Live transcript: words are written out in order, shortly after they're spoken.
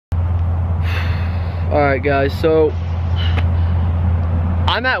Alright guys, so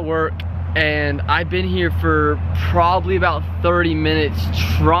I'm at work and I've been here for probably about 30 minutes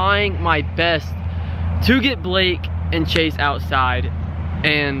trying my best to get Blake and Chase outside,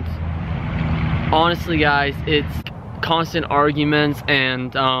 and honestly guys, it's constant arguments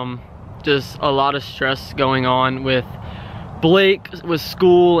and just a lot of stress going on with Blake, with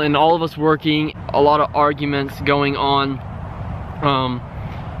school and all of us working. A lot of arguments going on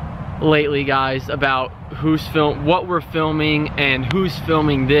lately guys about what we're filming and who's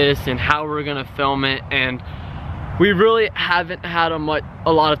filming this and how we're gonna film it, and we really haven't had a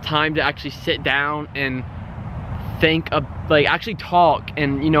lot of time to actually sit down and think of, like, actually talk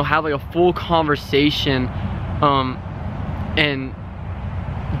and, you know, have like a full conversation and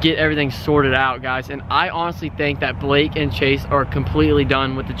get everything sorted out guys. And I honestly think that Blake and Chase are completely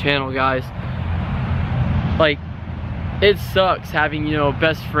done with the channel guys. Like, it sucks having, you know,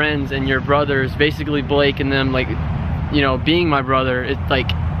 best friends and your brothers, basically Blake and them, like, you know, being my brother. It like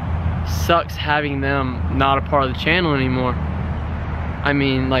sucks having them not a part of the channel anymore. I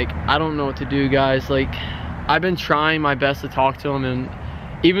mean, like, I don't know what to do guys. Like, I've been trying my best to talk to them, and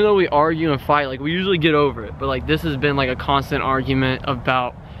even though we argue and fight, like, we usually get over it, but like this has been like a constant argument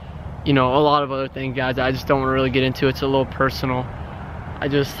about, you know, a lot of other things guys. I just don't want to really get into it. It's a little personal. I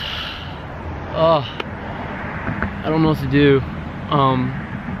just I don't know what to do.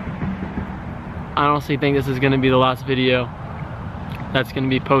 I honestly think this is gonna be the last video that's gonna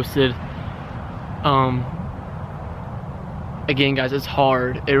be posted. Again guys, it's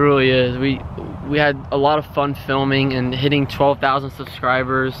hard, it really is. We had a lot of fun filming and hitting 12,000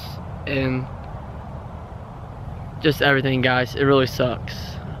 subscribers and just everything guys. It really sucks.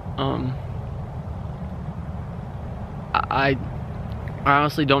 I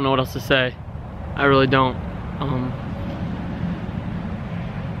honestly don't know what else to say. I really don't.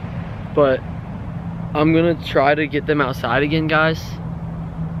 But I'm gonna try to get them outside again guys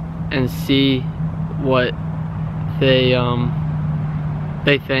and see what they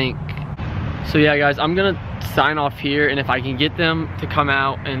think. So yeah guys, I'm gonna sign off here, and if I can get them to come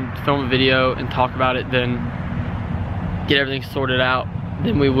out and film a video and talk about it, then get everything sorted out,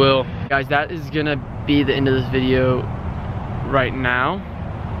 then we will. Guys, that is gonna be the end of this video right now,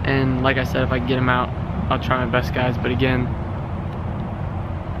 and like I said, if I can get them out, I'll try my best guys. But again,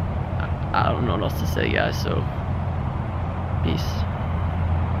 I don't know what else to say guys, so peace.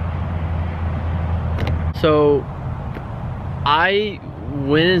 So I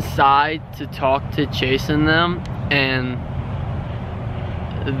went inside to talk to Chase and them, and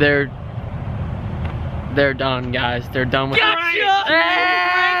they're done guys. They're done with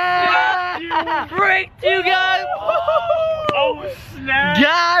Pranked you guys! Oh snap!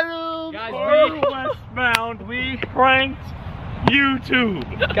 Got him! Guys, we westbound. We pranked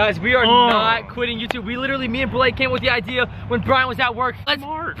YouTube. Guys, we are not quitting YouTube. We literally, me and Blake came up with the idea when Bryant was at work. Let's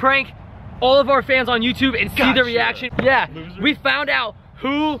prank all of our fans on YouTube and see the reaction. Yeah, we found out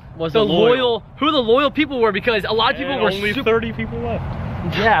who the loyal people were, because a lot of people were only 30 people left.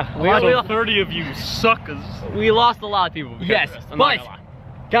 Yeah, we 30 of you suckers. We lost a lot of people. Yes, but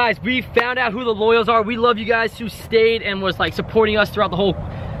guys, we found out who the loyals are. We love you guys who stayed and was like supporting us throughout the whole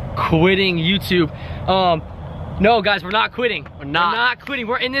quitting YouTube. No guys, we're not quitting. We're not quitting.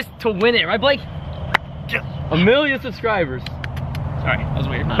 We're in this to win it, right Blake? Yes. 1 million subscribers. Sorry, that was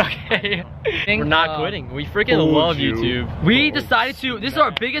weird. Okay. We're not quitting. We freaking love YouTube. We decided to, this is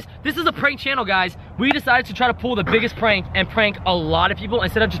our biggest, this is a prank channel guys. We decided to try to pull the biggest prank and prank a lot of people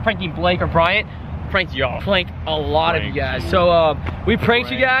instead of just pranking Blake or Bryant. Pranked y'all. Pranked a lot of you guys. So we pranked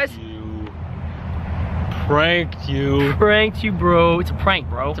you guys. Pranked you. Pranked you, bro. It's a prank,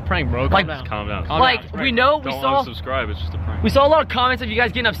 bro. It's a prank, bro. Calm down. Calm down. Like, we know, we saw. Don't unsubscribe, it's just a prank. We saw a lot of comments of you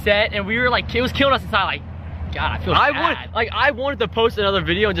guys getting upset, and we were like, it was killing us inside. Like, God, I feel bad. I wanted to post another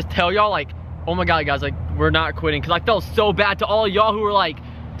video and just tell y'all, like, oh my God, guys, like, we're not quitting, because I felt so bad to all y'all who were like,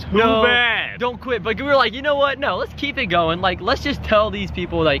 too bad, don't quit. But we were like, you know what? No, let's keep it going. Like, let's just tell these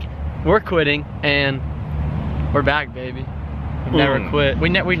people, like, we're quitting and we're back, baby. We never quit. We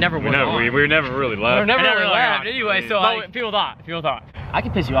never went on. We never really left. We never really left. Anyway, so people thought. I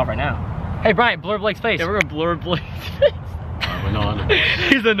can piss you off right now. Hey, Bryant, blur Blake's face. Yeah, we're gonna blur Blake's face. I'm anonymous.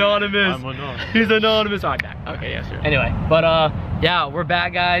 He's anonymous. I'm anonymous. He's anonymous. All right, back. Okay, yeah, sure. Anyway, but yeah, we're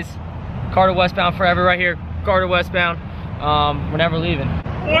back, guys. Carter westbound forever, right here. Carter westbound. We're never leaving.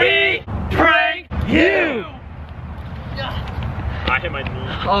 We prank you. I hit my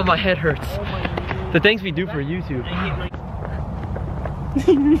knee. Oh, my head hurts. Oh, my knee. The things we do for YouTube. Yeah.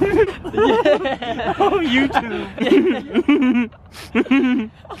 Oh, YouTube.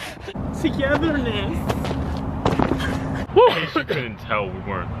 Togetherness. In case you couldn't tell,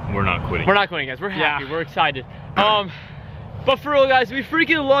 we're not quitting. We're not quitting, guys. We're happy. We're excited. But for real, guys, we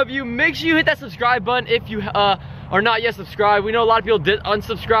freaking love you. Make sure you hit that subscribe button if you are not yet subscribed. We know a lot of people did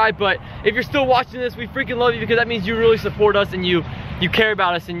unsubscribe, but if you're still watching this, we freaking love you because that means you really support us and you care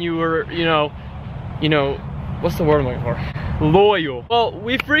about us and you were, you know, what's the word I'm looking for? Loyal. Well,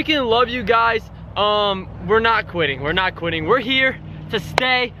 we freaking love you guys. We're not quitting. We're not quitting. We're here to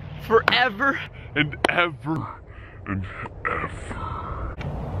stay forever and ever and ever.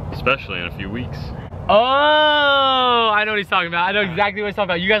 Especially in a few weeks. Oh, I know what he's talking about. I know exactly what he's talking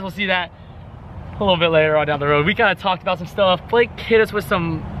about. You guys will see that a little bit later on down the road. We kind of talked about some stuff. Blake hit us with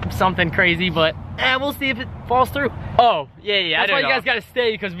something crazy, but we'll see if it falls through. Oh, yeah. That's why you guys gotta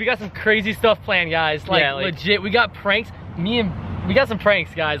stay because we got some crazy stuff planned, guys. Like, legit, we got pranks. We got some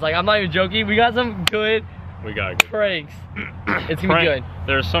pranks, guys. Like, I'm not even joking. We got some good pranks. It's gonna be good.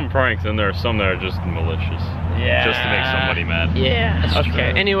 There's some pranks and there are some that are just malicious. Yeah. Just to make somebody mad. Yeah.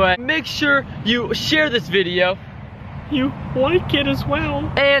 Okay. Anyway, make sure you share this video. You like it as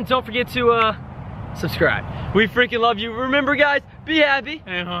well. And don't forget to subscribe. We freaking love you. Remember, guys, be happy.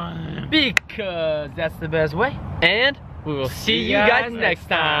 Because that's the best way. And we will see you guys next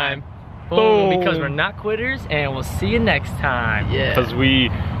time. Boom. Because we're not quitters, and we'll see you next time. Yeah. Because we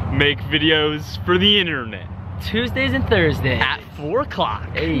make videos for the internet. Tuesdays and Thursdays. At 4 o'clock.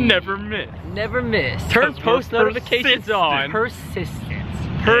 Hey. Never miss. Never miss. Turn post notifications on.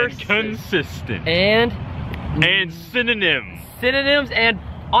 Persistence. Consistent. And synonyms. Synonyms and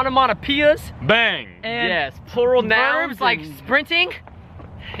onomatopoeias. Bang. And yes, plural nouns like sprinting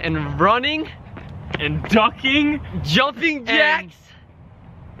and running and ducking, jumping jacks.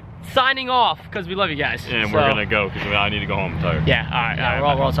 Signing off because we love you guys. And we're gonna go because I need to go home. I'm tired. Yeah, all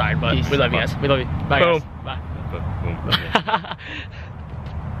right. We're all tired, but we love you guys. We love you. Bye, guys. Bye. Boom.